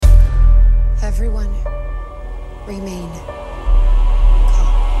Everyone, remain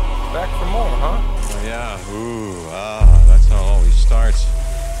calm. Back for more, huh? Oh, yeah. That's how it always starts.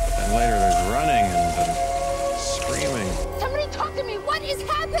 But then later there's running and screaming. Somebody talk to me! What is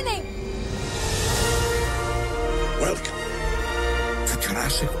happening? Welcome to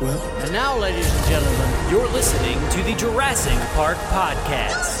Jurassic World. And now, ladies and gentlemen, you're listening to the Jurassic Park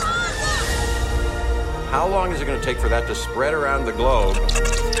Podcast. How long is it going to take for that to spread around the globe?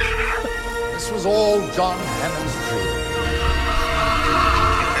 This was all John Hammond's dream.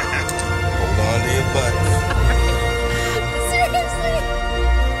 Hold on to your butts. Seriously?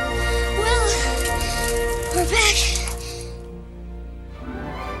 Well, we're back.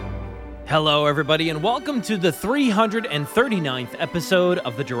 Hello, everybody, and welcome to the 339th episode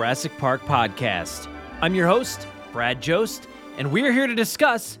of the Jurassic Park Podcast. I'm your host, Brad Jost, and we're here to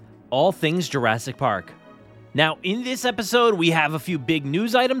discuss all things Jurassic Park. Now, in this episode, we have a few big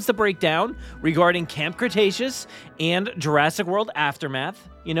news items to break down regarding Camp Cretaceous and Jurassic World Aftermath.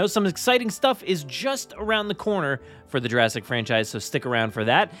 You know, some exciting stuff is just around the corner for the Jurassic franchise, so stick around for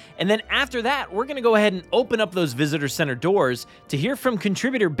that. And then after that, we're going to go ahead and open up those visitor center doors to hear from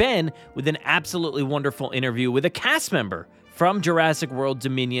contributor Ben with an absolutely wonderful interview with a cast member from Jurassic World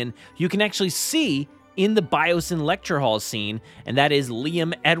Dominion. You can actually see in the Biosyn lecture hall scene, and that is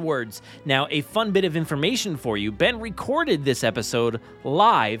Liam Edwards. Now, a fun bit of information for you. Ben recorded this episode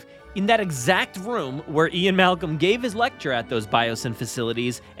live in that exact room where Ian Malcolm gave his lecture at those Biosyn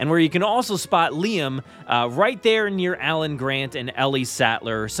facilities, and where you can also spot Liam right there near Alan Grant and Ellie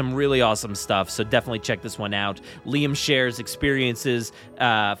Sattler. Some really awesome stuff, so definitely check this one out. Liam shares experiences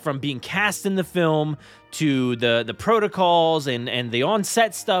from being cast in the film to the protocols and the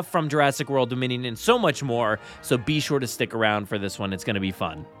on-set stuff from Jurassic World Dominion and so much more, so be sure to stick around for this one. It's going to be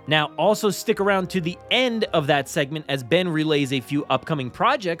fun. Now, also stick around to the end of that segment as Ben relays a few upcoming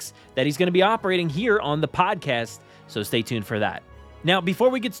projects that he's going to be operating here on the podcast, so stay tuned for that. Now, before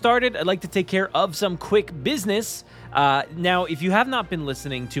we get started, I'd like to take care of some quick business. Now, if you have not been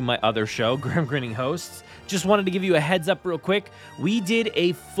listening to my other show, Grim Grinning Hosts, just wanted to give you a heads up real quick. We did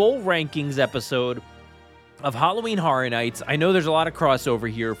a full rankings episode of Halloween Horror Nights. I know there's a lot of crossover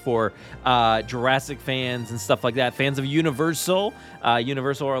here for Jurassic fans and stuff like that, fans of Universal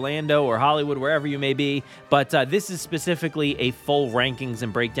Orlando or Hollywood, wherever you may be, but this is specifically a full rankings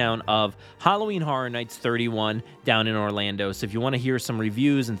and breakdown of Halloween Horror Nights 31 down in Orlando. So if you want to hear some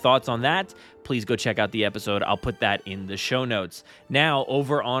reviews and thoughts on that, please go check out the episode. I'll put that in the show notes. Now,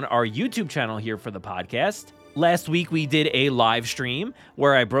 over on our YouTube channel here for the podcast, last week, we did a live stream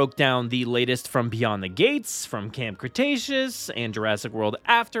where I broke down the latest from Beyond the Gates, from Camp Cretaceous, and Jurassic World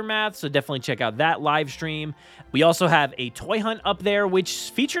Aftermath, so definitely check out that live stream. We also have a toy hunt up there,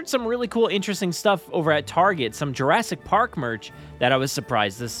 which featured some really cool, interesting stuff over at Target, some Jurassic Park merch that I was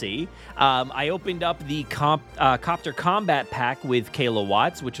surprised to see. I opened up the Copter Combat Pack with Kayla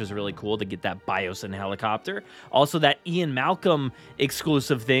Watts, which was really cool to get that Biosyn helicopter. Also, that Ian Malcolm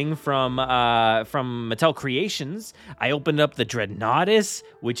exclusive thing from Mattel Creations. I opened up the Dreadnoughtus,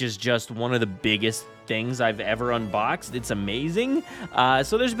 which is just one of the biggest things I've ever unboxed. It's amazing.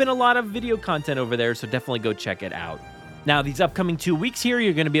 So there's been a lot of video content over there, so definitely go check it out. Now, these upcoming 2 weeks here,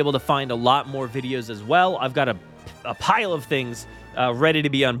 you're going to be able to find a lot more videos as well. I've got a pile of things ready to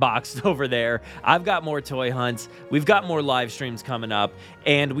be unboxed over there. I've got more toy hunts. We've got more live streams coming up.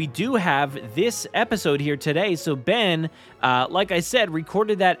 And we do have this episode here today. So Ben, like I said,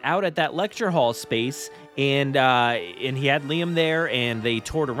 recorded that out at that lecture hall space. And he had Liam there, and they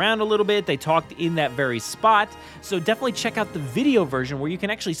toured around a little bit. They talked in that very spot. So definitely check out the video version where you can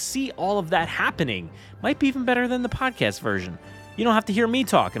actually see all of that happening. Might be even better than the podcast version. You don't have to hear me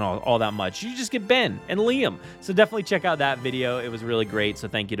talking all that much. You just get Ben and Liam. So definitely check out that video. It was really great. So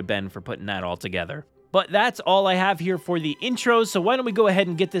thank you to Ben for putting that all together. But that's all I have here for the intro. So why don't we go ahead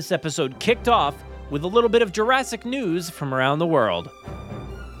and get this episode kicked off with a little bit of Jurassic news from around the world.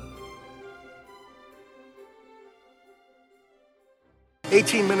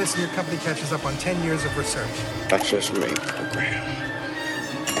 "18 minutes and your company catches up on 10 years of research." Access rate program.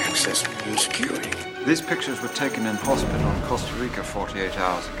 Access new security. These pictures were taken in hospital in Costa Rica 48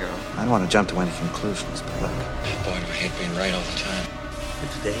 hours ago. I don't want to jump to any conclusions, but look. Boy, do I hate being right all the time.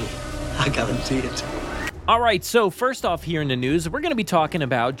 But today, I guarantee it. All right, so first off here in the news, we're going to be talking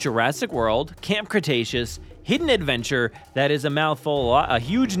about Jurassic World, Camp Cretaceous, Hidden Adventure. That is a mouthful, a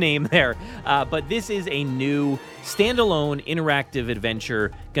huge name there. But this is a new standalone interactive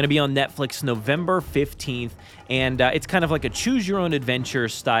adventure going to be on Netflix November 15th. And it's kind of like a choose-your-own-adventure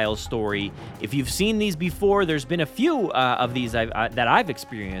style story. If you've seen these before, there's been a few of these that I've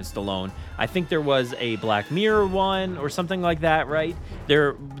experienced alone. I think there was a Black Mirror one or something like that, right?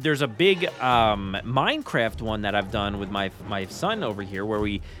 There's a big Minecraft one that I've done with my son over here where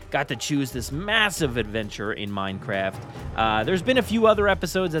we got to choose this massive adventure in Minecraft. There's been a few other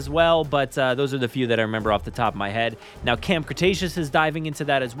episodes as well, but those are the few that I remember off the top of my head. Now, Camp Cretaceous is diving into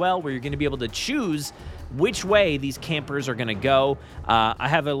that as well, where you're going to be able to choose which way these campers are going to go. I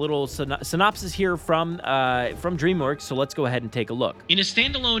have a little synopsis here from DreamWorks, so let's go ahead and take a look. In a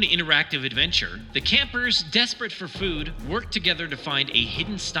standalone interactive adventure, the campers, desperate for food, work together to find a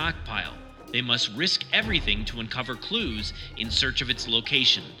hidden stockpile. They must risk everything to uncover clues in search of its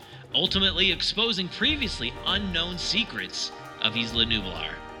location, ultimately exposing previously unknown secrets of Isla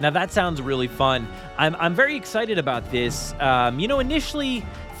Nublar. Now that sounds really fun. I'm very excited about this. Initially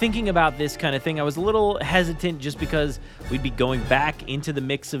thinking about this kind of thing, I was a little hesitant just because we'd be going back into the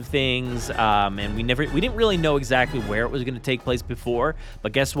mix of things, and we didn't really know exactly where it was going to take place before.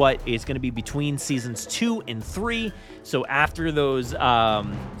 But guess what? It's going to be between seasons 2 and 3. So after those,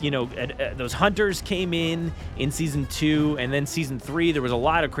 those hunters came in season 2, and then season 3, there was a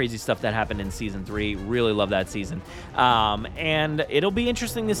lot of crazy stuff that happened in season 3. Really love that season, and it'll be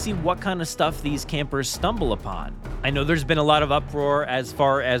interesting to see what kind of stuff these campers stumble upon. I know there's been a lot of uproar as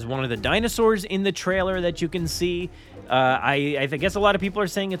far as one of the dinosaurs in the trailer that you can see. I guess a lot of people are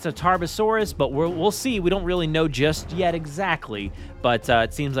saying it's a Tarbosaurus, but we'll see. We don't really know just yet exactly, but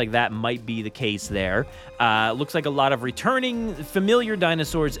it seems like that might be the case there. Looks like a lot of returning familiar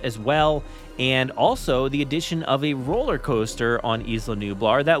dinosaurs as well, and also the addition of a roller coaster on Isla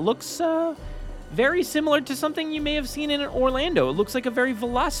Nublar that looks very similar to something you may have seen in Orlando. It looks like a very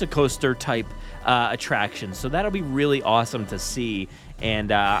Velocicoaster type attraction, so that'll be really awesome to see.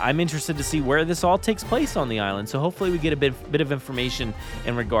 And I'm interested to see where this all takes place on the island, so hopefully we get a bit of information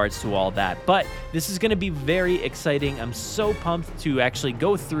in regards to all that. But this is going to be very exciting. I'm so pumped to actually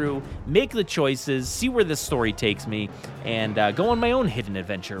go through, make the choices, see where this story takes me, and go on my own hidden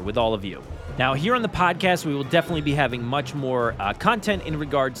adventure with all of you. Now, here on the podcast, we will definitely be having much more content in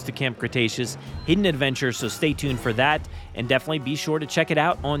regards to Camp Cretaceous Hidden Adventure, so stay tuned for that, and definitely be sure to check it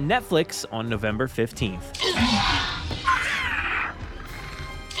out on Netflix on November 15th.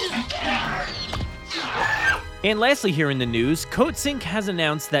 And lastly here in the news, CodeSync has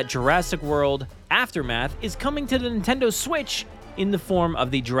announced that Jurassic World Aftermath is coming to the Nintendo Switch in the form of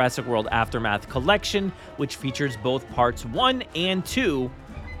the Jurassic World Aftermath Collection, which features both parts 1 and 2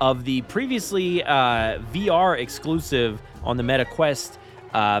 of the previously VR exclusive on the Meta Quest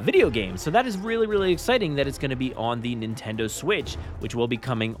video game. So that is really, really exciting that it's going to be on the Nintendo Switch, which will be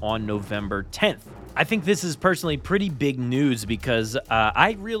coming on November 10th. I think this is personally pretty big news because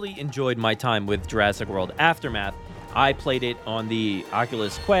I really enjoyed my time with Jurassic World Aftermath. I played it on the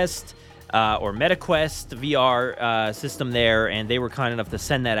Oculus Quest or MetaQuest VR system there, and they were kind enough to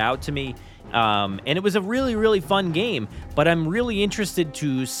send that out to me. And it was a really, really fun game, but I'm really interested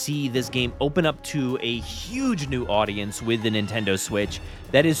to see this game open up to a huge new audience with the Nintendo Switch.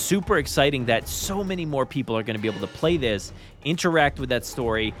 That is super exciting that so many more people are going to be able to play this, interact with that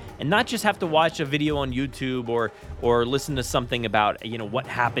story, and not just have to watch a video on YouTube or listen to something about, what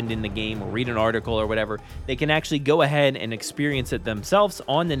happened in the game or read an article or whatever. They can actually go ahead and experience it themselves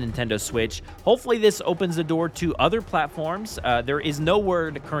on the Nintendo Switch. Hopefully this opens the door to other platforms. There is no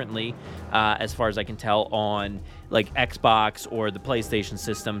word currently, as far as I can tell, on like Xbox or the PlayStation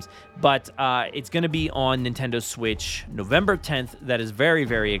systems, but it's going to be on Nintendo Switch November 10th. That is very,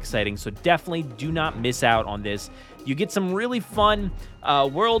 very exciting, so definitely do not miss out on this. You get some really fun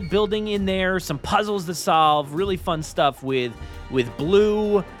world building in there, some puzzles to solve, really fun stuff with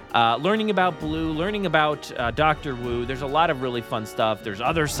Blue, learning about Blue, learning about Dr. Wu. There's a lot of really fun stuff. There's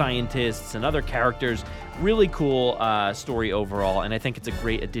other scientists and other characters. Really cool story overall, and I think it's a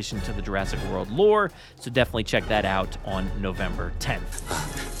great addition to the Jurassic World lore, so definitely check that out on November 10th.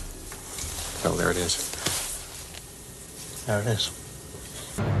 Oh, there it is. There it is.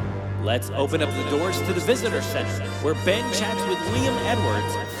 Let's open up the doors to the Visitor Center, where Ben chats with Liam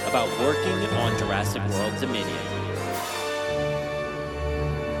Edwards about working on Jurassic World Dominion.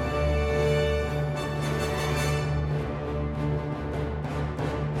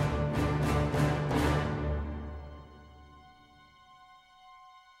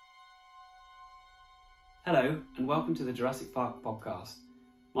 Hello, and welcome to the Jurassic Park podcast.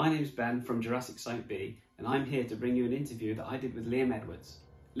 My name's Ben from Jurassic Site B, and I'm here to bring you an interview that I did with Liam Edwards.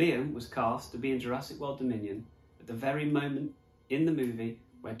 Liam was cast to be in Jurassic World Dominion at the very moment in the movie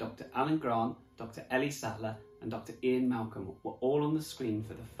where Dr. Alan Grant, Dr. Ellie Sattler and Dr. Ian Malcolm were all on the screen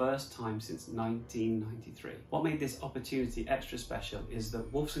for the first time since 1993. What made this opportunity extra special is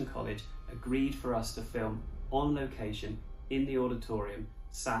that Wolfson College agreed for us to film on location in the auditorium,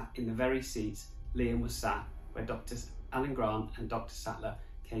 sat in the very seats Liam was sat where Dr. Alan Grant and Dr. Sattler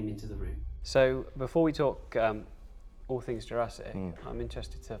came into the room. So before we talk all things Jurassic, I'm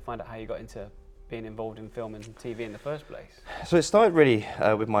interested to find out how you got into being involved in film and TV in the first place. So it started really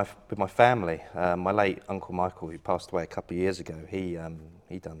with my family. My late Uncle Michael, who passed away a couple of years ago, he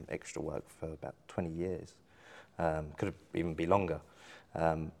done extra work for about 20 years. Could have even be longer.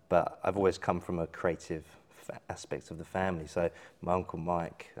 But I've always come from a creative aspect of the family. So my Uncle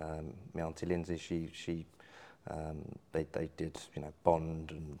Mike, my Auntie Lindsay, they did,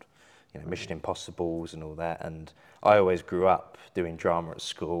 Bond and Mission Impossibles and all that, and I always grew up doing drama at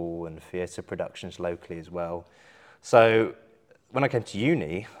school and theatre productions locally as well. So when I came to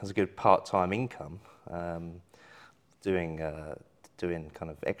uni, it was a good part-time income. Doing kind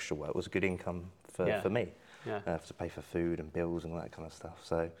of extra work was a good income for me, to pay for food and bills and all that kind of stuff.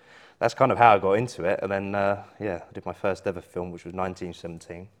 So that's kind of how I got into it. And then I did my first ever film, which was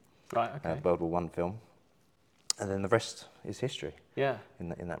 1917, right? Okay. World War I film. And then the rest is history. Yeah.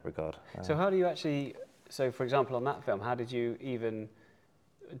 In that regard. So how do you actually? So for example, on that film, how did you even?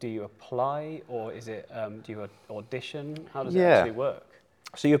 Do you apply, or is it? Do you audition? How does it actually work?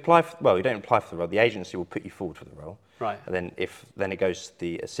 So you apply for. You don't apply for the role. The agency will put you forward for the role. Right. And then it goes to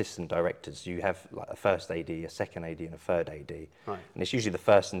the assistant directors. You have like a first AD, a second AD, and a third AD. Right. And it's usually the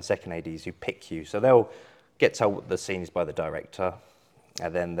first and second ADs who pick you. So they'll get told the scenes by the director.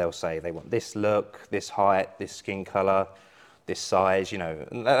 And then they'll say they want this look, this height, this skin colour, this size,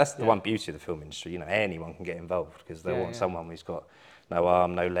 And that's the one beauty of the film industry, anyone can get involved because they want someone who's got no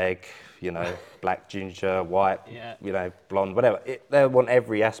arm, no leg, black, ginger, white, blonde, whatever. They want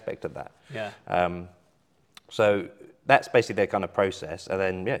every aspect of that. Yeah. So that's basically their kind of process. And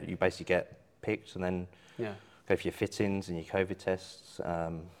then, you basically get picked and then go for your fittings and your COVID tests.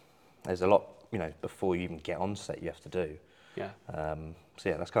 There's a lot, before you even get on set you have to do. Yeah. So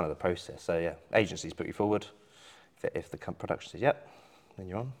that's kind of the process. So agencies put you forward. If the production says yep, then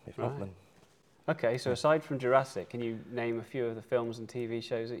you're on. If not, then. Okay. So aside from Jurassic, can you name a few of the films and TV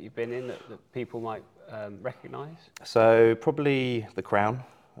shows that you've been in that people might recognise? So probably The Crown.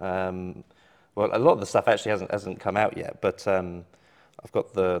 Well, a lot of the stuff actually hasn't come out yet, but I've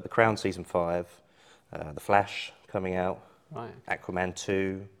got the Crown season 5, The Flash coming out. Right. Aquaman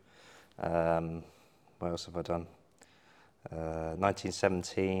 2. What else have I done?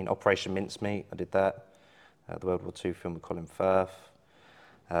 1917, Operation Mincemeat, I did that. The World War II film with Colin Firth.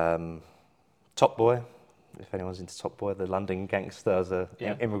 Top Boy, if anyone's into Top Boy, the London gangster, I was an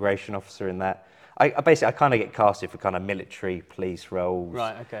immigration officer in that. I kind of get casted for kind of military police roles.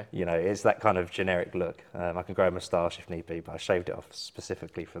 Right, okay. It's that kind of generic look. I can grow a moustache if need be, but I shaved it off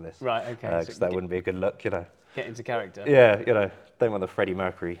specifically for this. Right, okay. Because that wouldn't be a good look, Get into character. Yeah, don't want the Freddie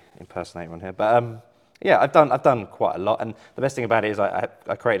Mercury impersonator on here, but. I've done quite a lot, and the best thing about it is I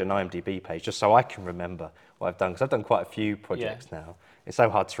created an IMDb page just so I can remember what I've done, because I've done quite a few projects now. It's so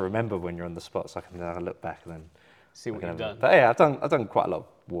hard to remember when you're on the spot, so I can look back and then see what you've done. But I've done quite a lot of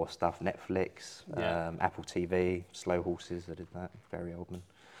war stuff, Netflix, Apple TV, Slow Horses, I did that, Barry Oldman.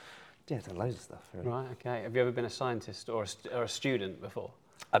 I've done loads of stuff. Really. Right, okay. Have you ever been a scientist or a student before?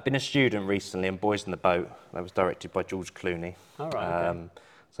 I've been a student recently in Boys in the Boat. That was directed by George Clooney. Oh, right, okay.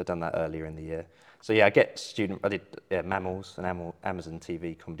 So I've done that earlier in the year. So I did Mammals, an Amazon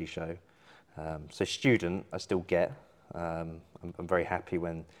TV comedy show. So student, I still get. I'm very happy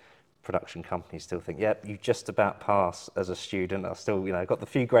when production companies still think, you just about pass as a student. I still, got the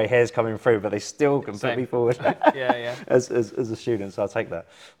few grey hairs coming through, but they still can put me forward as a student, so I'll take that.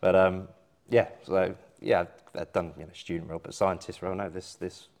 But I've done student role, but scientist role, no,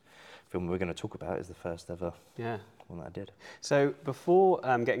 this film we're going to talk about is the first ever one that I did. So before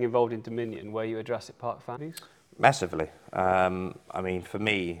getting involved in Dominion, were you a Jurassic Park fan? Massively. For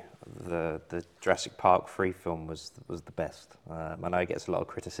me, the Jurassic Park 3 film was the best. I know it gets a lot of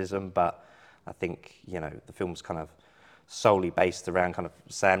criticism, but I think the film's kind of solely based around kind of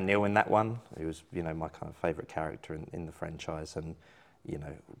Sam Neill in that one. He was my kind of favourite character in the franchise, and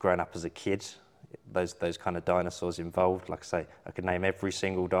growing up as a kid, those kind of dinosaurs involved. Like I say, I could name every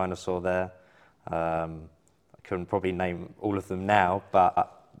single dinosaur there. I couldn't probably name all of them now,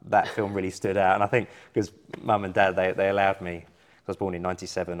 but that film really stood out. And I think because Mum and Dad, they allowed me, I was born in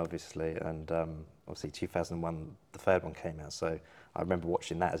 97 obviously, and obviously 2001, the third one came out. So I remember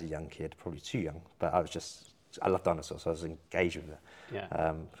watching that as a young kid, probably too young, but I was just I love dinosaurs, so I was engaged with it.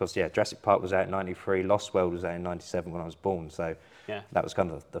 Yeah. Because Jurassic Park was out in '93, Lost World was out in '97 when I was born, so that was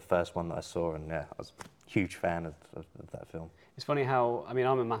kind of the first one that I saw, and I was a huge fan of that film. It's funny how, I mean,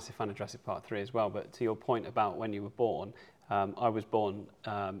 I'm a massive fan of Jurassic Park 3 as well, but to your point about when you were born, I was born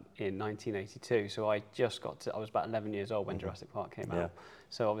in 1982, so I was about 11 years old when Jurassic Park came out.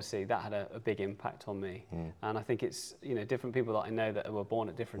 So obviously that had a big impact on me. And I think it's, different people that I know that were born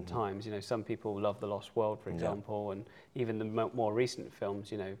at different times. Some people love The Lost World, for example, and even the more recent films,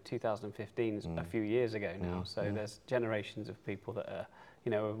 2015 is a few years ago now. So there's generations of people that are,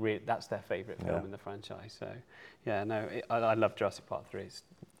 that's their favourite film in the franchise. So, I love Jurassic Park 3.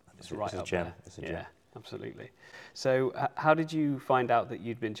 It's right up there. It's a gem. Absolutely. So how did you find out that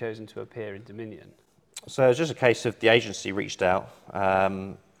you'd been chosen to appear in Dominion? So it was just a case of the agency reached out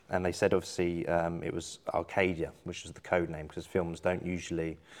and they said obviously it was Arcadia, which was the code name, because films don't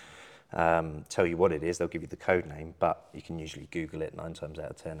usually tell you what it is. They'll give you the code name, but you can usually Google it 9 times out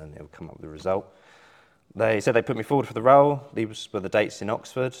of 10 and it'll come up with the result. They said they put me forward for the role. These were the dates in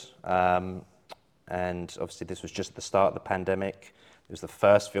Oxford. And obviously this was just the start of the pandemic. It was the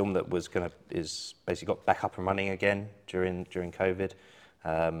first film that is basically got back up and running again during COVID.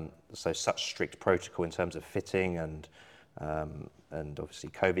 So such strict protocol in terms of fitting and obviously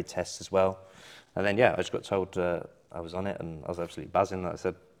COVID tests as well. And then I just got told I was on it, and I was absolutely buzzing. Like I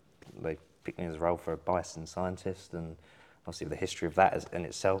said, they picked me as a role for a bison scientist, and obviously with the history of that in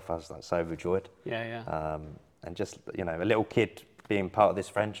itself, I was like so overjoyed. And just a little kid being part of this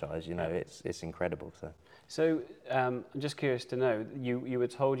franchise, it's incredible. So I'm just curious to know, you were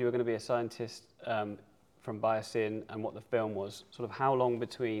told you were going to be a scientist from Biosyn and what the film was. Sort of how long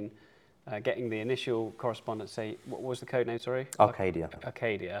between getting the initial correspondence, say, what was the code name, sorry? Arcadia.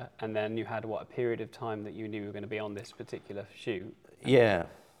 Arcadia, and then you had, a period of time that you knew you were going to be on this particular shoot? Yeah.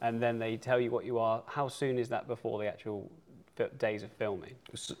 And then they tell you what you are. How soon is that before the actual days of filming?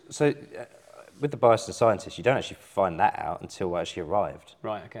 So with the Biosyn scientist, you don't actually find that out until I actually arrived.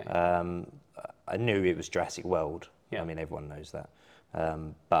 Right, okay. I knew it was Jurassic World. Yeah. I mean, everyone knows that.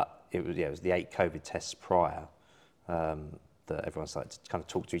 But it was the 8 COVID tests prior that everyone started to kind of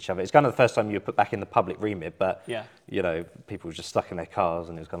talk to each other. It's kind of the first time you were put back in the public remit, but people were just stuck in their cars,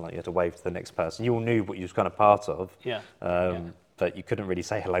 and it was kind of like you had to wave to the next person. You all knew what you was kind of part of. But you couldn't really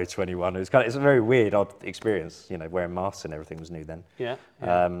say hello to anyone. It's a very weird, odd experience. Wearing masks and everything was new then.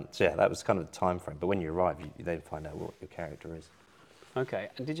 That was kind of the time frame. But when you arrive, you then find out what your character is. Okay,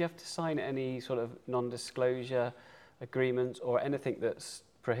 and did you have to sign any sort of non-disclosure agreement or anything that's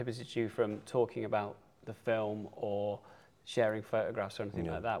prohibited you from talking about the film or sharing photographs or anything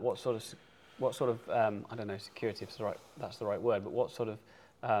like that? What sort of I don't know, security if that's the right word, but what sort of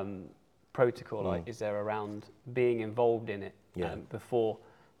protocol is there around being involved in it before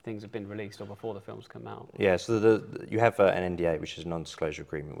things have been released or before the films come out? Yeah, so you have an NDA, which is a non-disclosure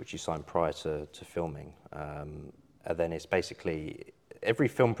agreement, which you sign prior to filming. And then it's basically every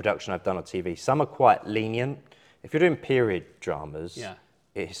film production I've done on TV, some are quite lenient. If you're doing period dramas,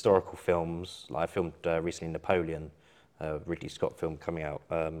 historical films, like I filmed recently Napoleon, Ridley Scott film coming out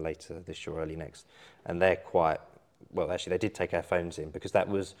later this year or early next, and they're quite, well actually they did take our phones in because that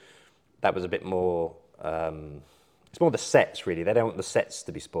was a bit more, it's more the sets really, they don't want the sets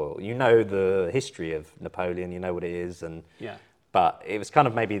to be spoiled. You know the history of Napoleon, you know what it is, but it was kind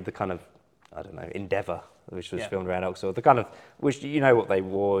of maybe the kind of, I don't know, Endeavour, which was filmed around Oxford, the kind of, which you know what they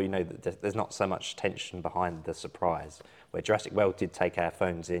wore, there's not so much tension behind the surprise. Where Jurassic World did take our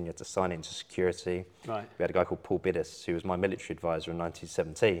phones in, you had to sign into security. Right. We had a guy called Paul Biddis, who was my military advisor in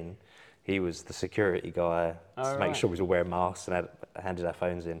 1917. He was the security guy to make sure we were all wearing masks and handed our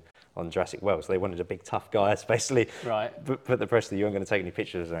phones in on Jurassic World. So they wanted a big tough guy to basically put the pressure that you weren't going to take any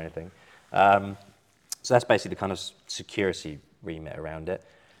pictures or anything. So that's basically the kind of security remit around it.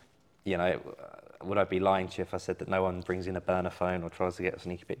 Would I be lying to you if I said that no one brings in a burner phone or tries to get a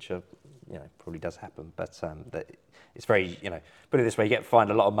sneaky picture? Probably does happen, but it's very, put it this way, you get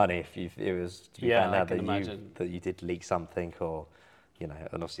fined a lot of money if it was to be found out that you did leak something, or, and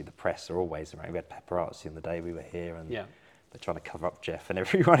obviously the press are always around. We had paparazzi on the day we were here, and they're trying to cover up Jeff and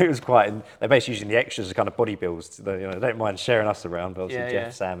everyone. It was quite, they're basically using the extras as kind of body bills. They don't mind sharing us around, but obviously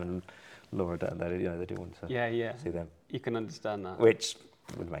Jeff, Sam, and Laura, they do want to see them. You can understand that. Which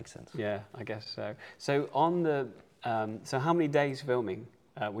would make sense. Yeah, I guess so. So on the, so how many days filming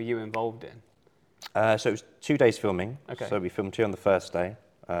were you involved in? So it was 2 days filming. Okay. So we filmed 2 on the first day.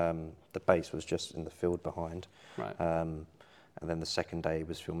 The base was just in the field behind. Right. And then the second day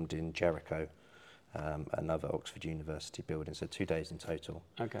was filmed in Jericho, another Oxford University building. So 2 days in total.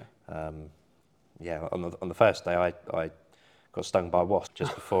 Okay. On the first day, I got stung by a wasp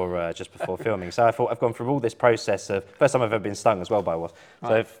just before filming. So I thought I've gone through all this process of first time I've ever been stung as well by a wasp.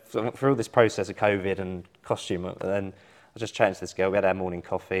 Right. So through all this process of COVID and costume, and then I just chatting to this girl. We had our morning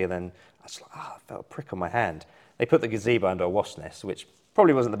coffee, and then I was like, I felt a prick on my hand. They put the gazebo under a wasp nest, which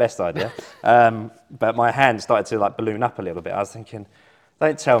probably wasn't the best idea. But my hand started to like balloon up a little bit. I was thinking,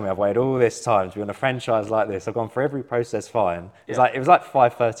 don't tell me I've waited all this time to be on a franchise like this. I've gone through every process fine. It was like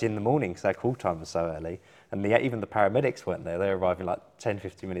 5:30 in the morning because our call time was so early. And even the paramedics weren't there. They were arriving like 10,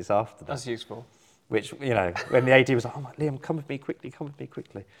 15 minutes after that. That's useful. Which, you know, when the AD was like, oh, Liam, come with me quickly.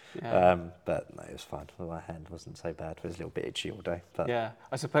 Yeah. But no, it was fine. My hand wasn't so bad. It was a little bit itchy all day. But Yeah,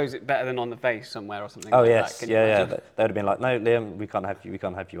 I suppose it's better than on the face somewhere or something oh, like yes. that. Yeah. They would have been like, no, Liam, we can't have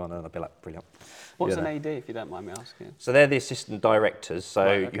you on. And I'd be like, brilliant. What's an AD, if you don't mind me asking? So they're the assistant directors. So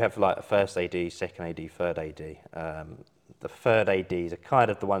Right, okay. you have like a first AD, second AD, third AD. The third ADs are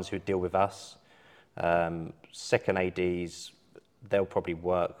kind of the ones who deal with us. Second ADs, they'll probably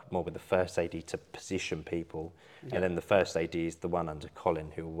work more with the first AD to position people. Yeah. And then the first AD is the one under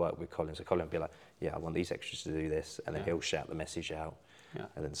Colin who will work with Colin. So Colin will be like, yeah, I want these extras to do this. And then he'll shout the message out. Yeah.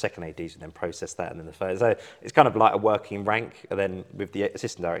 And then the second ADs will then process that. And then the first. So it's kind of like a working rank. And then with the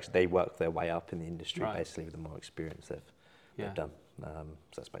assistant directors, they work their way up in the industry, basically, with the more experience they've done. So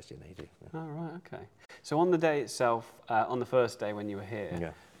that's basically an AD. Yeah. Oh, right, okay. So on the day itself, on the first day when you were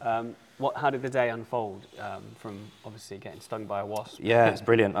here, how did the day unfold from obviously getting stung by a wasp? Yeah, it's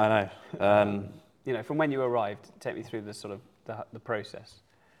brilliant, I know. You know, from when you arrived, take me through the sort of the process.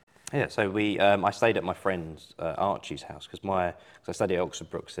 Yeah, so I stayed at my friend Archie's house because I studied at Oxford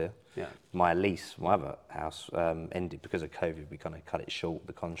Brookes here. Yeah. My lease, my other house, ended because of COVID. We kind of cut it short,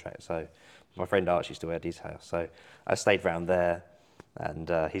 the contract. So my friend Archie still had his house. So I stayed round there, and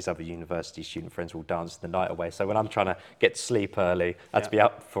his other university student friends will dance the night away. So when I'm trying to get to sleep early, I had to be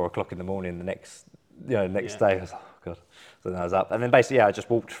up 4 o'clock in the morning the next day. I was like, oh God. So then I was up, and then basically, I just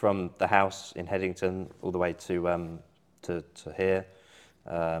walked from the house in Headington all the way to here.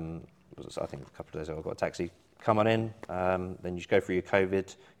 I think a couple of days ago I got a taxi. Come on in. Then you just go through your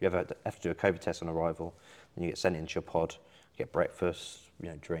COVID. You have to do a COVID test on arrival. Then you get sent into your pod. Get breakfast,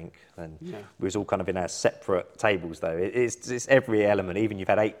 drink, and we was all kind of in our separate tables though. It's every element. Even you've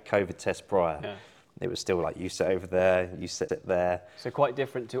had 8 COVID tests prior. Yeah. It was still like you sit over there, you sit there. So quite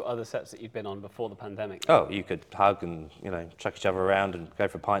different to other sets that you'd been on before the pandemic. Oh, you could hug and chuck each other around and go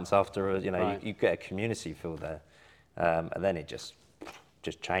for pints after. You get a community feel there, and then it just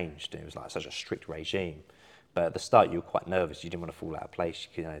changed. It was like such a strict regime. But at the start, you were quite nervous. You didn't want to fall out of place.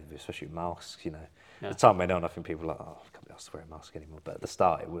 Especially with masks. As time went on, I think people were like, oh, I can't be asked to wear a mask anymore. But at the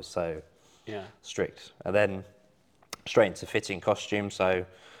start, it was so strict. And then straight into fitting costume. So,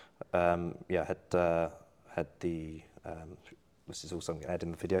 I had the, this is also I'm going to add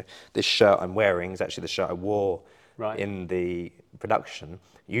in the video. This shirt I'm wearing is actually the shirt I wore in the production.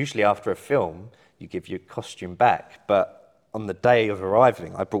 Usually after a film, you give your costume back. But on the day of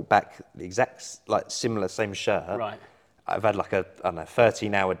arriving, I brought back the exact, similar, same shirt. Right. I've had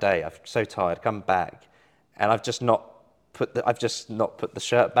 13-hour day. I'm so tired. Come back, and I've just not put the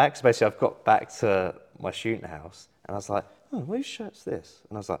shirt back. So basically, I've got back to my shooting house, and I was like, "Oh, whose shirt's this?"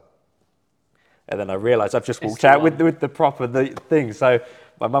 And I was like, and then I realised I've just walked out with the proper thing. So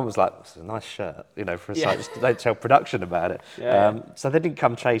my mum was like, "It's a nice shirt, for a site. Just don't tell production about it." So they didn't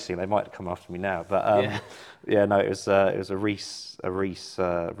come chasing. They might come after me now, but it was a Reese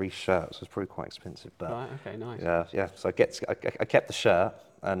shirt. So it was probably quite expensive, but okay, nice. Yeah. So I kept the shirt,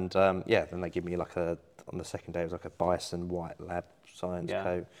 and then they give me on the second day it was like a bison white lab science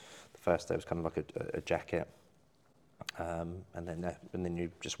coat. The first day was kind of like a jacket. And then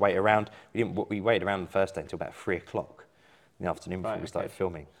you just wait around. We waited around the first day until about 3 o'clock in the afternoon before we started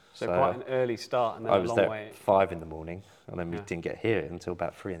filming. So quite an early start and then I a was long there way. at 5 in the morning, and then we didn't get here until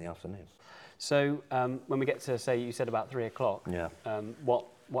about 3 in the afternoon. So when we get to, say, you said about 3 o'clock,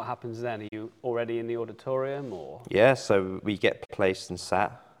 what happens then? Are you already in the auditorium, or? Yeah, so we get placed and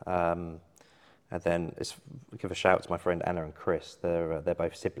sat, and then give a shout out to my friend Anna and Chris. They're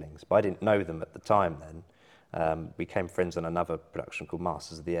both siblings, but I didn't know them at the time then. We became friends on another production called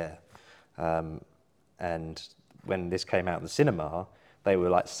Masters of the Air, and when this came out in the cinema, they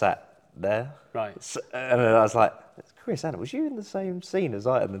were sat there. Right. So, and I was like, Chris, Anna, was you in the same scene as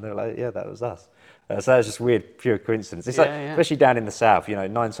I am? And they were like, yeah, that was us. So that was just weird, pure coincidence. It's especially down in the south,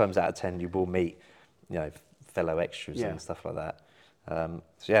 9 times out of 10 you will meet, fellow extras and stuff like that.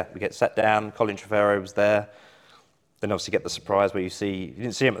 We get sat down. Colin Trevorrow was there. Then obviously get the surprise where you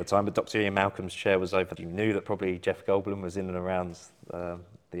didn't see him at the time, but Dr. Ian Malcolm's chair was over. You knew that probably Jeff Goldblum was in and around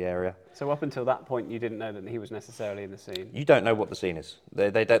the area. So up until that point, you didn't know that he was necessarily in the scene? You don't know what the scene is.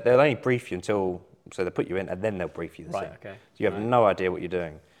 They'll only brief you until so they put you in, and then they'll brief you the scene. Okay. So you have no idea what you're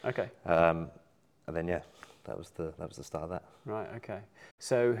doing. Okay. And then that was the start of that. Right. Okay.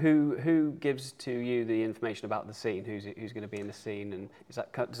 So who gives to you the information about the scene? Who's going to be in the scene, and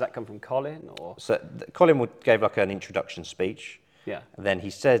does that come from Colin or? So Colin gave like an introduction speech. Yeah. And then he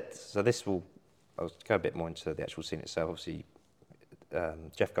said, I'll go a bit more into the actual scene itself. Obviously,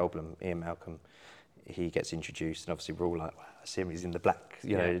 Jeff Goldblum, Ian Malcolm, he gets introduced, and obviously we're all like, wow, I see him, he's in the black,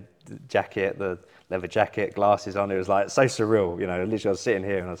 you know, jacket, the leather jacket, glasses on. It was like so surreal, you know. Literally, I was sitting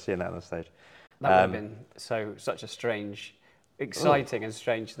here and I was seeing that on the stage. That would have been such a strange, exciting and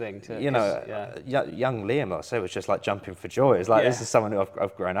strange thing to, you know, young Liam, like I say, was just like jumping for joy. It's like, this is someone who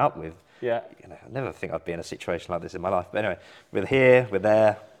I've grown up with. Yeah. You know, I never think I'd be in a situation like this in my life. But anyway, we're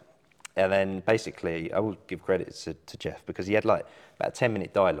there. And then basically, I will give credit to Jeff, because he had like about a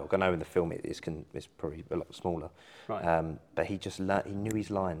 10-minute dialogue. I know in the film it's probably a lot smaller, right. But he knew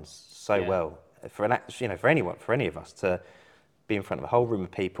his lines so well. For an act, you know, for any of us to be in front of a whole room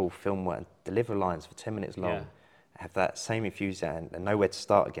of people, film and deliver lines for 10 minutes long, have that same enthusiasm and know where to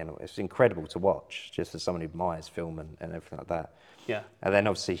start again. It's incredible to watch, just as someone who admires film and everything like that. Yeah. And then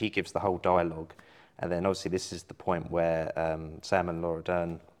obviously he gives the whole dialogue, and then obviously this is the point where Sam Neill and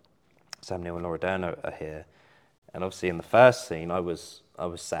Laura Dern are here, and obviously in the first scene I was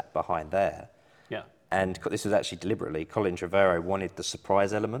sat behind there. Yeah. And this was actually deliberately. Colin Trevorrow wanted the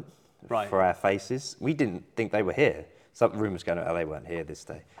surprise element for our faces. We didn't think they were here. Some rumours going, oh, they weren't here this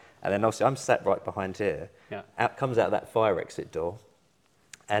day. And then obviously I'm sat right behind here. Yeah. Comes out that fire exit door,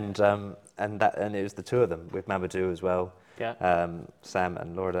 and it was the two of them with Mamadou as well. Yeah. Sam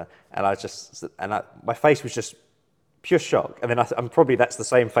and Laura, and my face was just pure shock. And then I'm probably that's the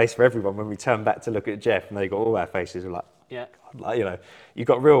same face for everyone when we turn back to look at Jeff, and they got all our faces were like, God, like, you know, you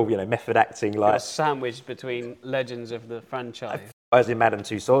got real, you know, method acting, like sandwiched between legends of the franchise. I was in Madame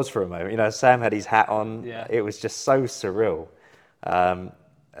Tussauds for a moment. You know, Sam had his hat on. Yeah. It was just so surreal.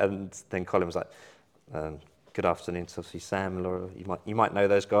 And then Colin was like, good afternoon to obviously Sam and Laura. You might know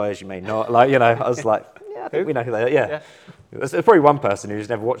those guys, you may not. Like, you know, I was like, yeah, I think we know who they are. Yeah. There's probably one person who's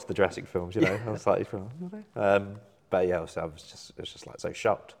never watched the Jurassic films, you know. I was like, but yeah, I was just like so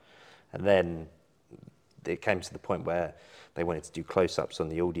shocked. And then it came to the point where they wanted to do close-ups on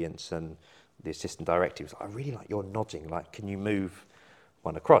the audience, and the assistant director was like, I really like your nodding, like, can you move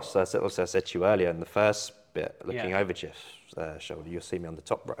one across? So I said to you earlier in the first bit, looking over Jeff's shoulder, you'll see me on the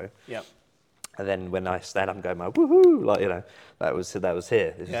top row. Yep. And then when I stand up and go, my woohoo, like, you know, that was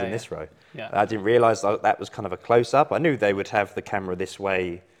here, this was in this row. Yeah. I didn't realise that was kind of a close-up. I knew they would have the camera this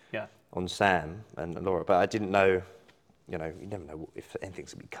way on Sam and Laura, but I didn't know, you know, you never know if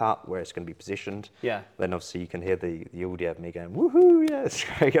anything's going to be cut, where it's going to be positioned. Yeah. Then obviously you can hear the audio of me going, woohoo, yeah, it's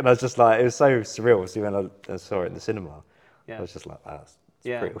great. And I was just like, it was so surreal. So when I saw it in the cinema, I was just like, wow, it's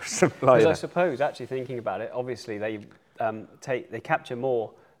pretty awesome. Because I suppose, actually thinking about it, obviously they capture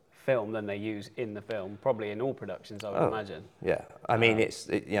more film than they use in the film, probably in all productions, I would imagine. Yeah. I mean,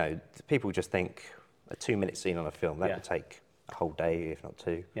 you know, people just think a 2-minute scene on a film, that would take a whole day, if not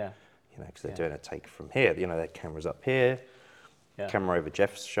two. Yeah. You know, because they're doing a take from here. You know, their camera's up here, camera over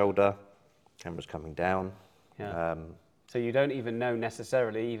Jeff's shoulder, camera's coming down. Yeah. So you don't even know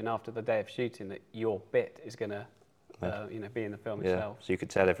necessarily, even after the day of shooting, that your bit is going to, you know, be in the film itself. So you could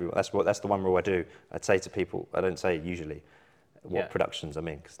tell everyone. That's the one rule I do. I'd say to people, I don't say usually what productions I'm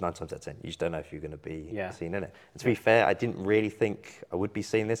in, because 9 times out of 10, you just don't know if you're going to be seen in it. And to be fair, I didn't really think I would be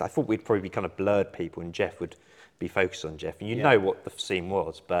seeing this. I thought we'd probably be kind of blurred people, and Jeff would be focused on Jeff, and you know what the scene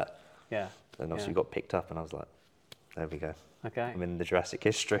was, but. Yeah. And obviously got picked up, and I was like, there we go. Okay. I'm in the Jurassic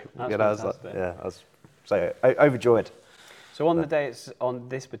history. That's you know, I was like, I was so overjoyed. So on the day, on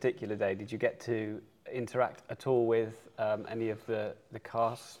this particular day, did you get to interact at all with any of the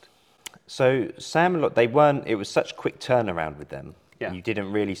cast? So Sam, they weren't. It was such quick turnaround with them. Yeah. You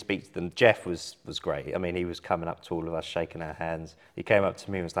didn't really speak to them. Jeff was great. I mean, he was coming up to all of us, shaking our hands. He came up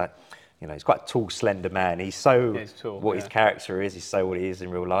to me and was like, you know, he's quite a tall, slender man. He's so what his character is. He's so what he is in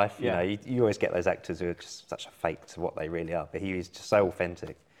real life. You know, you always get those actors who are just such a fake to what they really are. But he was just so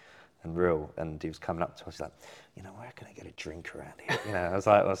authentic and real. And he was coming up to us like, you know, where can I get a drink around here? You know,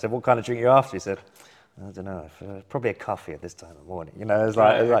 I said, what kind of drink are you after? He said, I don't know, probably a coffee at this time of morning. You know, it was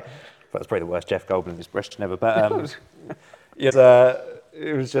like that's probably the worst Jeff Goldblum expression ever. But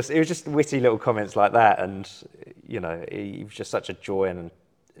it was just witty little comments like that, and you know, he was just such a joy, and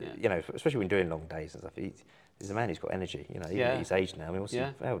you know, especially when doing long days and stuff. He's a man who's got energy. You know, even at his age now. I mean,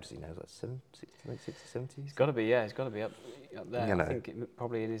 how old is he now? Like 60, 70? He's got to be. Yeah, he's got to be up there. You know. I think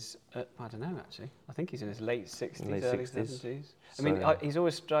probably in his. I don't know actually. I think he's in his late 60s, early 70s. I mean, he's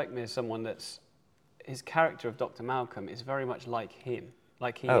always struck me as someone that's. His character of Dr. Malcolm is very much like him.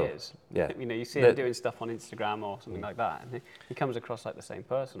 like he Oh, is. yeah. You know, you see him doing stuff on Instagram or something like that, and he comes across like the same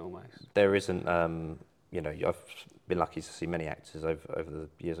person almost. There isn't, you know, I've been lucky to see many actors over the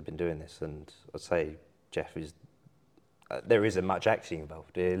years I've been doing this, and I'd say Jeff is, there isn't much acting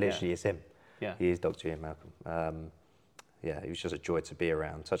involved. It literally is him. Yeah. He is Dr. Ian Malcolm. Yeah, he was just a joy to be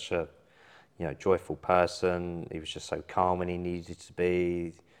around. Such a, you know, joyful person. He was just so calm when he needed to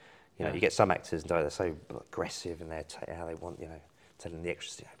be. You know, you get some actors, they're so aggressive and they're how they want, you know, telling the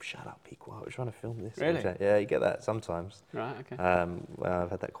extras, shut up, be quiet, we're trying to film this. Really? Yeah, you get that sometimes. Right, okay. Well, I've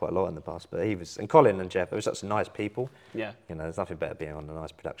had that quite a lot in the past, but and Colin and Jeff, they were such nice people. Yeah. You know, there's nothing better being on a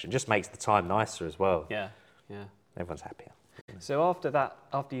nice production. It just makes the time nicer as well. Yeah. Everyone's happier. So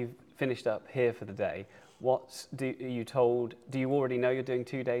after you've finished up here for the day, do you already know you're doing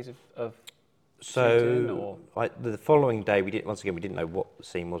 2 days of shooting, or? The following day, we didn't know what the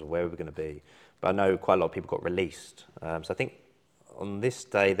scene was or where we were going to be, but I know quite a lot of people got released. So I think on this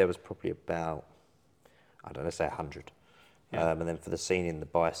day there was probably about, I don't know, let's say 100. Yeah. And then for the scene in the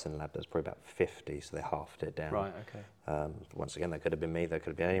Bison lab, there's probably about 50, so they halved it down. Right, okay. Once again, that could have been me, that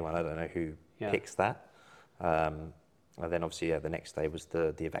could have been anyone. I don't know who picks that. And then obviously, the next day was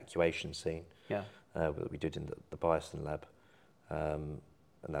the evacuation scene that we did in the Bison lab.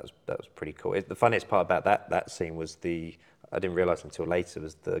 And that was pretty cool. The funniest part about that scene was I didn't realise until later,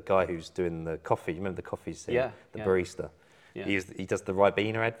 was the guy who's doing the coffee. You remember the coffee scene? Yeah. Barista. Yeah. He does the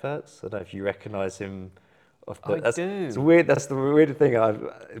Ribena adverts. I don't know if you recognise him. I do. It's weird. That's the weird thing.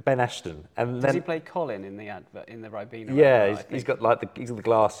 Ben Ashton. And does he play Colin in the advert, in the Ribena? Yeah, he's got like he's got the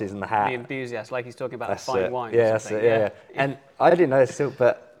glasses and the hat. The enthusiast, like he's talking about That's fine it. wine. Yeah, or that's something. it. Yeah. And I didn't know this still,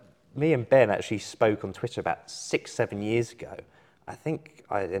 but me and Ben actually spoke on Twitter about 6-7 years ago. I think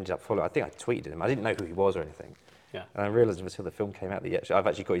I ended up following. I think I tweeted him. I didn't know who he was or anything. Yeah. And I realised until the film came out that I've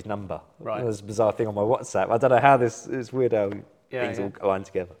actually got his number. Right. There's a bizarre thing on my WhatsApp. I don't know how it's weird how things all align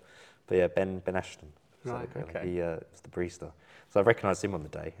together. But yeah, Ben Ashton. Right. Okay. He was the barista. So I recognised him on the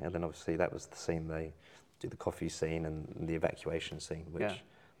day, and then obviously that was the scene they do the coffee scene and the evacuation scene, which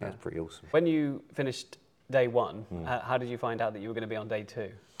was pretty awesome. When you finished day one, how did you find out that you were going to be on day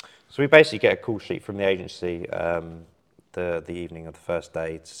two? So we basically get a call sheet from the agency the evening of the first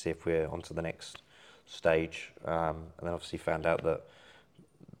day to see if we're on to the next stage, and then obviously found out that,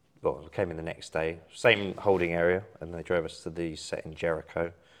 well, we came in the next day, same holding area, and they drove us to the set in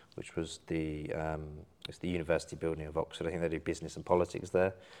Jericho, which was it's the University building of Oxford. I think they do business and politics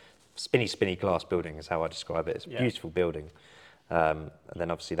there. Spinny glass building is how I describe it. It's a beautiful building. And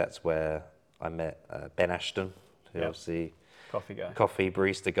then obviously that's where I met Ben Ashton, who obviously coffee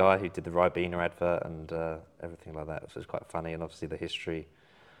barista guy who did the Ribena advert and everything like that. So it was quite funny, and obviously the history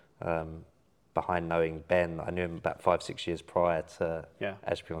behind knowing Ben. I knew him about 5-6 years prior to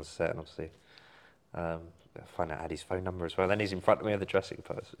actually on set, and obviously find out I had his phone number as well. Then he's in front of me at the Jurassic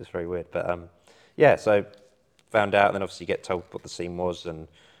Park. It's very weird, but so found out, and then obviously get told what the scene was, and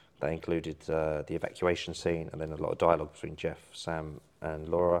they included the evacuation scene, and then a lot of dialogue between Jeff, Sam, and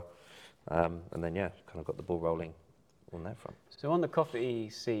Laura, and then kind of got the ball rolling on that front. So on the coffee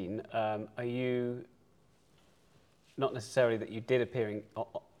scene, are you, not necessarily that you did appearing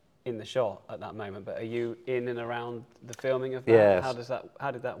in the shot at that moment, but are you in and around the filming of that? Yes.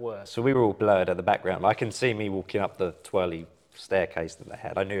 How did that work? So we were all blurred at the background. I can see me walking up the twirly staircase that they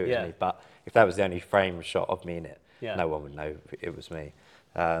had. I knew it was me, but if that was the only frame shot of me in it, no one would know it was me.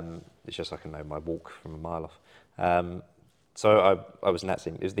 It's just I can know my walk from a mile off. So I was in that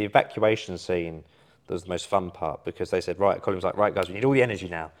scene. It was the evacuation scene that was the most fun part, because they said, Colin was like, right guys, we need all the energy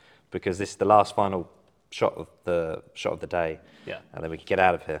now, because this is the last final shot of the day, and then we can get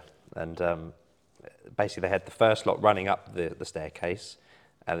out of here. And basically they had the first lot running up the staircase,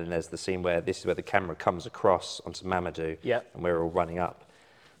 and then there's the scene where this is where the camera comes across onto Mamadou, and we're all running up.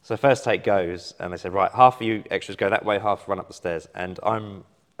 So first take goes, and they said, right, half of you extras go that way, half run up the stairs. And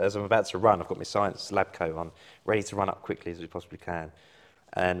as I'm about to run, I've got my science lab coat on, ready to run up quickly as we possibly can.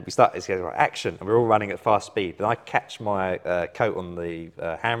 And we start, it goes, right, action, and we're all running at fast speed. Then I catch my coat on the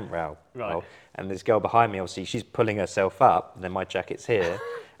handrail, and this girl behind me, obviously, she's pulling herself up, and then my jacket's here,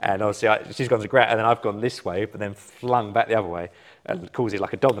 and obviously she's gone to grab, and then I've gone this way, but then flung back the other way, and causing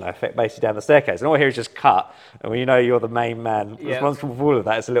like a domino effect basically down the staircase. And all I hear is just cut, and when you know you're the main man responsible for all of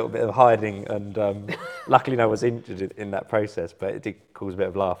that, it's a little bit of hiding, and luckily no one was injured in that process, but it did cause a bit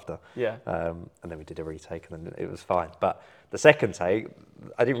of laughter. And then we did a retake, and then it was fine. But the second take,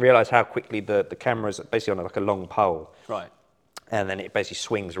 I didn't realise how quickly the camera's basically on like a long pole. Right. And then it basically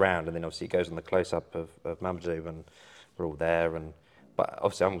swings round, and then obviously it goes on the close-up of Mamadou, and we're all there. But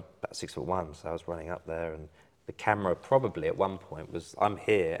obviously I'm about 6'1", so I was running up there, and the camera probably at one point was, I'm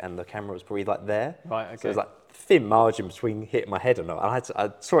here, and the camera was probably like there. Right, okay. So it was like thin margin between hitting my head or not. And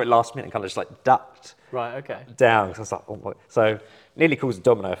I saw it last minute and kind of just like ducked Right, okay. down. So I was like, oh my. So nearly caused a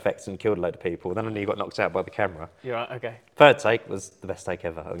domino effect and killed a load of people. Then I nearly got knocked out by the camera. You're right, okay. Third take was the best take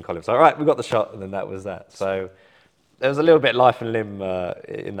ever. And Colin was like, all right, we got the shot. And then that was that. So there was a little bit of life and limb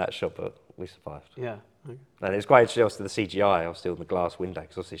in that shot, but we survived. Yeah. Okay. And it's quite interesting also the CGI, obviously on the glass window,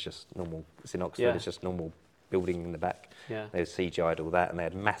 because obviously it's just normal, it's in Oxford, Yeah. it's just normal building in the back. Yeah. They CGI'd all that, and they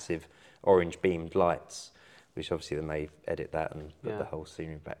had massive orange beamed lights, which obviously then they edit that and put the whole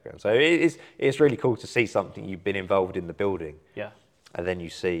scenery background. So it's really cool to see something you've been involved in the building, and then you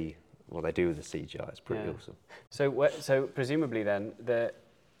see what they do with the CGI. It's pretty awesome. So presumably then,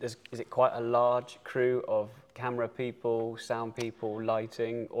 is it quite a large crew of camera people, sound people,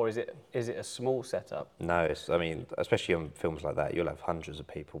 lighting, or is it a small setup? No, I mean, especially on films like that, you'll have hundreds of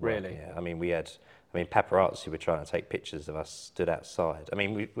people working. Really? Yeah. I mean, paparazzi were trying to take pictures of us stood outside. I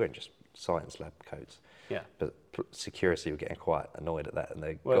mean, we weren't just science lab coats. Yeah. But security were getting quite annoyed at that, and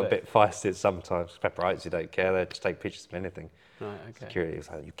they got a bit feisty sometimes. Paparazzi don't care; they just take pictures of anything. Right. Okay. Security was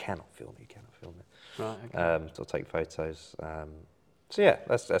like, "You cannot film it. You cannot film it." Right. Okay. So I'll take photos. So yeah,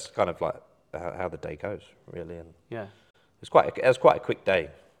 that's kind of like how the day goes, really. And yeah, it was quite a quick day.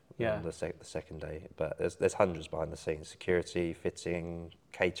 Yeah. The second day, but there's hundreds behind the scenes: security, fitting,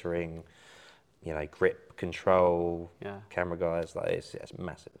 catering, grip control, camera guys. Like it's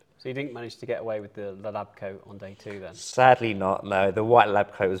massive. So you didn't manage to get away with the lab coat on day 2 then? Sadly not, no. The white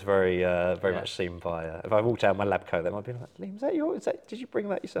lab coat was very much seen by... if I walked out in my lab coat, they might be like, Liam, is that yours? Did you bring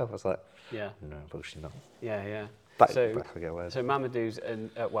that yourself? I was like, no, unfortunately not. Yeah. So Mamadou's,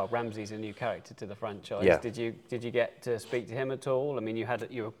 Ramsey's a new character to the franchise. Yeah. Did you get to speak to him at all? I mean, you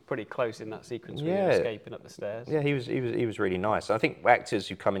were pretty close in that sequence when you were escaping up the stairs. Yeah, he was really nice. I think actors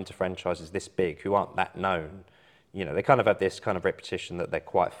who come into franchises this big, who aren't that known, they kind of have this kind of reputation that they're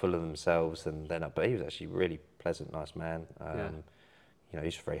quite full of themselves, and they're not. But he was actually a really pleasant, nice man.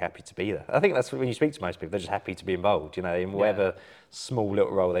 He's very happy to be there. I think that's when you speak to most people; they're just happy to be involved. In whatever small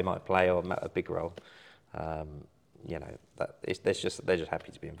little role they might play or a big role. They're just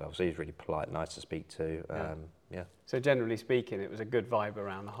happy to be involved. So he's really polite, nice to speak to. So generally speaking, it was a good vibe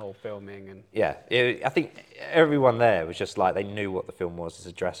around the whole filming, and I think everyone there was just like, they knew what the film was. It's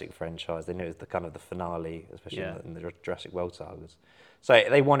a Jurassic franchise. They knew it was the kind of the finale, especially in the Jurassic World sagas. So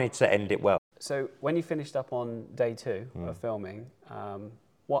they wanted to end it well. So when you finished up on day 2 of filming,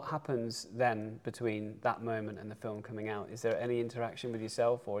 what happens then between that moment and the film coming out? Is there any interaction with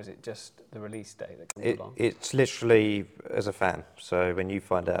yourself, or is it just the release date that comes along? It's literally as a fan. So when you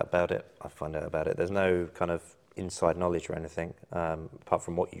find out about it, I find out about it. There's no kind of inside knowledge or anything, apart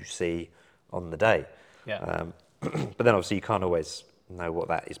from what you see on the day. Yeah. But then obviously you can't always know what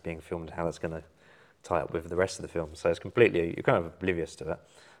that is being filmed and how that's going to tie up with the rest of the film. So you're kind of oblivious to it.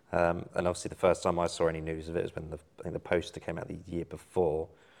 And obviously the first time I saw any news of it was when I think the poster came out the year before.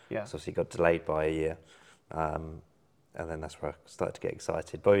 Yeah. So obviously it got delayed by a year. And then that's where I started to get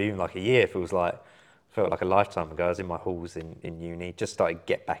excited. But even like a year felt like a lifetime ago. I was in my halls in uni, just started to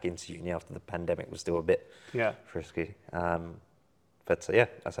get back into uni after the pandemic was still a bit frisky. But that's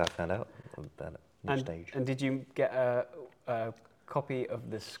how I found out about it. Stage. And did you get a copy of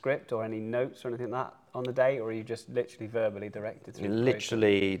the script or any notes or anything like that on the day, or are you just literally verbally directed through the process?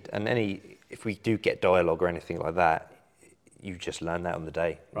 And if we do get dialogue or anything like that, you just learn that on the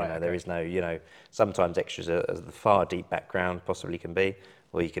day. Right, There is no, sometimes extras are the far deep background possibly can be,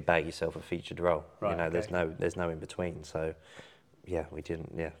 or you could bag yourself a featured role. Right, there's no in between. So we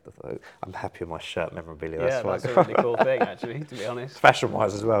didn't. I'm happy with my shirt memorabilia. That's a really cool thing, actually, to be honest.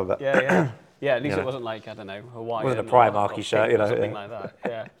 Fashion-wise as well, but at least it wasn't like, I don't know, Hawaii. It wasn't a Primark-y shirt, or something like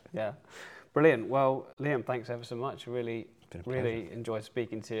that. Yeah. Brilliant. Well, Liam, thanks ever so much. Really enjoyed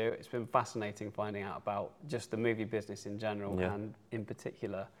speaking to you. It's been fascinating finding out about just the movie business in general, and in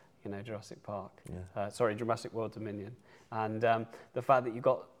particular, Jurassic Park. Jurassic World Dominion, and the fact that you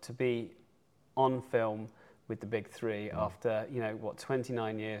got to be on film with the big three after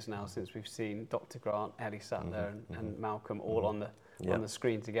 29 years now since we've seen Dr. Grant, Ellie Sattler, and Malcolm all on the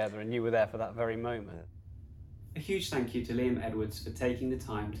screen together, and you were there for that very moment. A huge thank you to Liam Edwards for taking the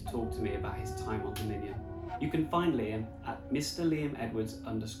time to talk to me about his time on Dominion. You can find Liam at Mr. Liam Edwards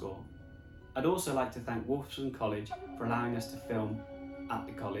 _. I'd also like to thank Wolfson College for allowing us to film at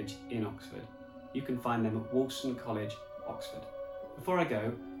the college in Oxford. You can find them at Wolfson College, Oxford. Before I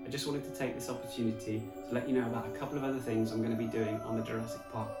go, I just wanted to take this opportunity to let you know about a couple of other things I'm going to be doing on the Jurassic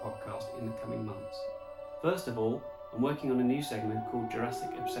Park podcast in the coming months. First of all, I'm working on a new segment called Jurassic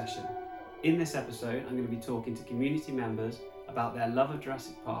Obsession. In this episode, I'm going to be talking to community members about their love of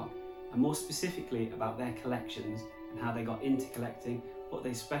Jurassic Park and more specifically about their collections and how they got into collecting, what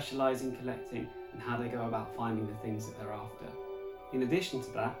they specialise in collecting, and how they go about finding the things that they're after. In addition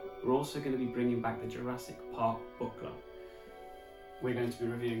to that, we're also going to be bringing back the Jurassic Park book club. We're going to be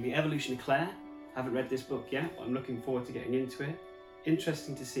reviewing The Evolution of Claire. Haven't read this book yet, but I'm looking forward to getting into it.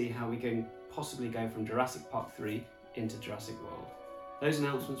 Interesting to see how we can possibly go from Jurassic Park 3 into Jurassic World. Those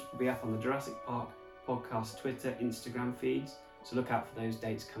announcements will be up on the Jurassic Park podcast Twitter, Instagram feeds, so look out for those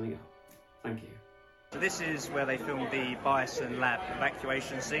dates coming up. Thank you. So this is where they filmed the Bison Lab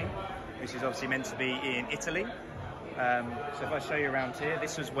evacuation scene, which is obviously meant to be in Italy. So if I show you around here,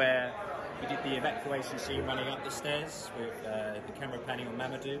 this was where we did the evacuation scene running up the stairs with the camera panning on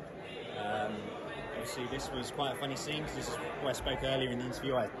Mamadou. Obviously this was quite a funny scene because this is what I spoke earlier in the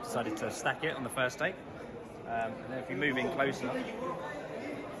interview. I decided to stack it on the first take. And then if you move in close enough,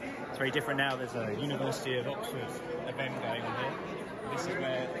 it's very different now. There's a University of Oxford event going on here. This is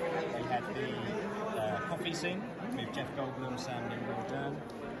where they had the coffee scene with Jeff Goldblum, Sam Neill,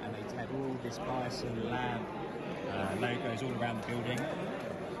 and they had all this Bison Lab logos all around the building.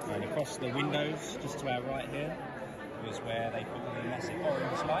 And across the windows, just to our right here, was where they put all the massive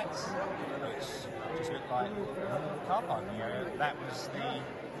orange lights, which just looked like a car park. That was the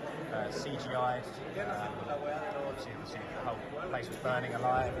CGI'd. Obviously, the whole place was burning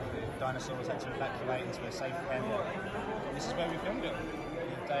alive. The dinosaurs had to evacuate into a safe pen. This is where we filmed it.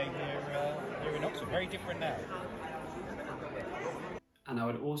 The day here in Oxford. Very different now. And I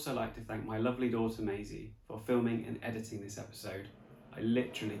would also like to thank my lovely daughter Maisie for filming and editing this episode. I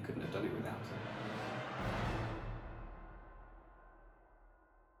literally couldn't have done it without her.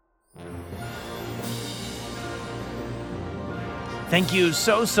 Thank you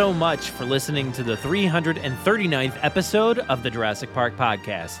so much for listening to the 339th episode of the Jurassic Park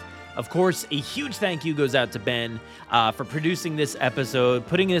podcast. Of course, a huge thank you goes out to Ben for producing this episode,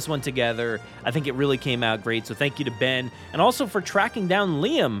 putting this one together. I think it really came out great, so thank you to Ben. And also for tracking down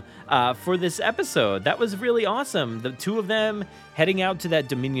Liam for this episode. That was really awesome. The two of them heading out to that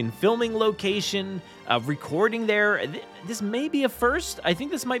Dominion filming location, recording there. This may be a first. I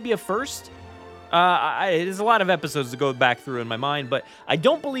think this might be a first. There's a lot of episodes to go back through in my mind, but I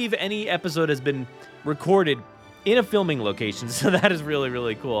don't believe any episode has been recorded in a filming location, so that is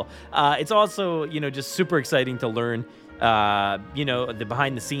really cool. It's also, just super exciting to learn, the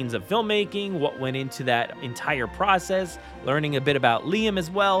behind the scenes of filmmaking, what went into that entire process, learning a bit about Liam as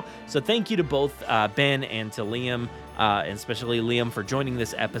well. So thank you to both Ben and to Liam, and especially Liam for joining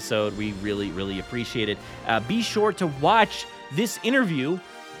this episode. We really appreciate it. Be sure to watch this interview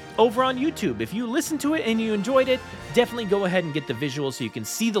over on YouTube. If you listened to it and you enjoyed it, definitely go ahead and get the visuals so you can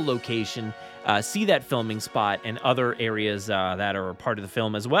see the location, see that filming spot and other areas that are part of the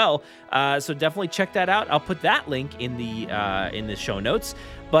film as well. So definitely check that out. I'll put that link in the show notes.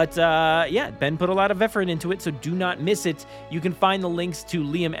 But Ben put a lot of effort into it, so do not miss it. You can find the links to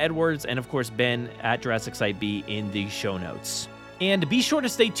Liam Edwards and of course Ben at Jurassic Site B in the show notes. And be sure to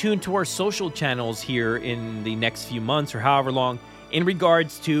stay tuned to our social channels here in the next few months or however long in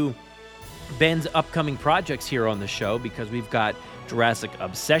regards to Ben's upcoming projects here on the show, because we've got Jurassic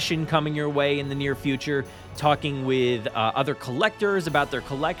Obsession coming your way in the near future, talking with other collectors about their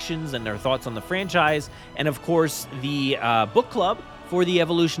collections and their thoughts on the franchise, and of course the book club for The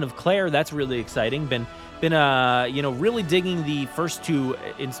Evolution of Claire. That's really exciting. Been really digging the first two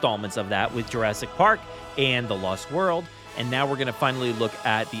installments of that with Jurassic Park and The Lost World. And now we're going to finally look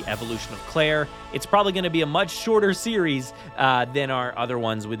at The Evolution of Claire. It's probably going to be a much shorter series than our other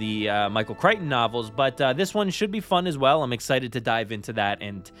ones with the Michael Crichton novels, but this one should be fun as well. I'm excited to dive into that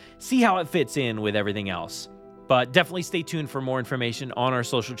and see how it fits in with everything else. But definitely stay tuned for more information on our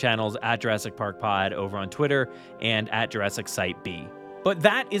social channels at Jurassic Park Pod over on Twitter and at Jurassic Site B. But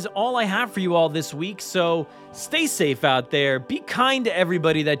that is all I have for you all this week, so stay safe out there. Be kind to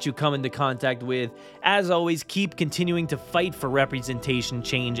everybody that you come into contact with. As always, keep continuing to fight for representation,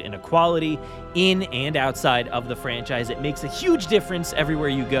 change, and equality in and outside of the franchise. It makes a huge difference everywhere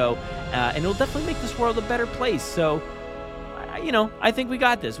you go, and it'll definitely make this world a better place. So, I think we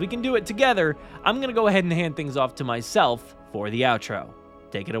got this. We can do it together. I'm going to go ahead and hand things off to myself for the outro.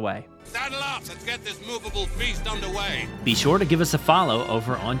 Take it away. Saddle up, let's get this movable feast underway. Be sure to give us a follow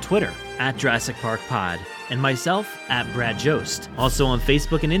over on Twitter at Jurassic Park Pod, and myself at Brad Jost. Also on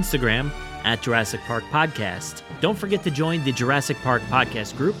Facebook and Instagram at Jurassic Park Podcast. Don't forget to join the Jurassic Park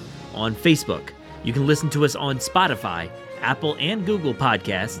Podcast group on Facebook. You can listen to us on Spotify, Apple and Google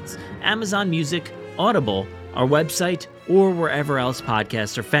Podcasts, Amazon Music, Audible, our website, or wherever else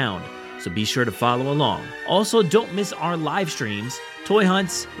podcasts are found. so be sure to follow along. Also, don't miss our live streams, toy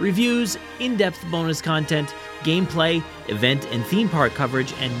hunts, reviews, in-depth bonus content, gameplay, event and theme park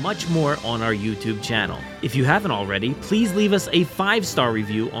coverage, and much more on our YouTube channel. If you haven't already, please leave us a 5-star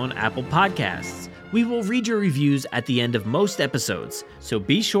review on Apple Podcasts. We will read your reviews at the end of most episodes, so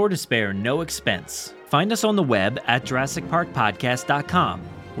be sure to spare no expense. Find us on the web at JurassicParkPodcast.com,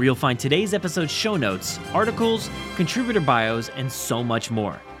 where you'll find today's episode's show notes, articles, contributor bios, and so much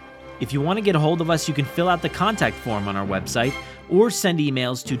more. If you want to get a hold of us, you can fill out the contact form on our website or send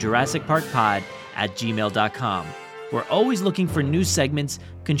emails to JurassicParkPod@gmail.com. We're always looking for new segments,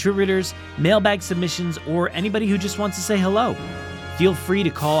 contributors, mailbag submissions, or anybody who just wants to say hello. Feel free to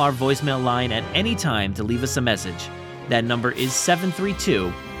call our voicemail line at any time to leave us a message. That number is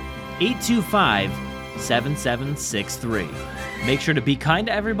 732-825-7763. Make sure to be kind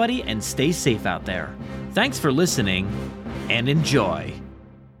to everybody and stay safe out there. Thanks for listening, and enjoy.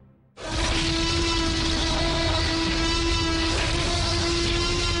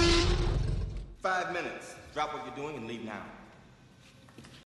 5 minutes. Drop what you're doing and leave now.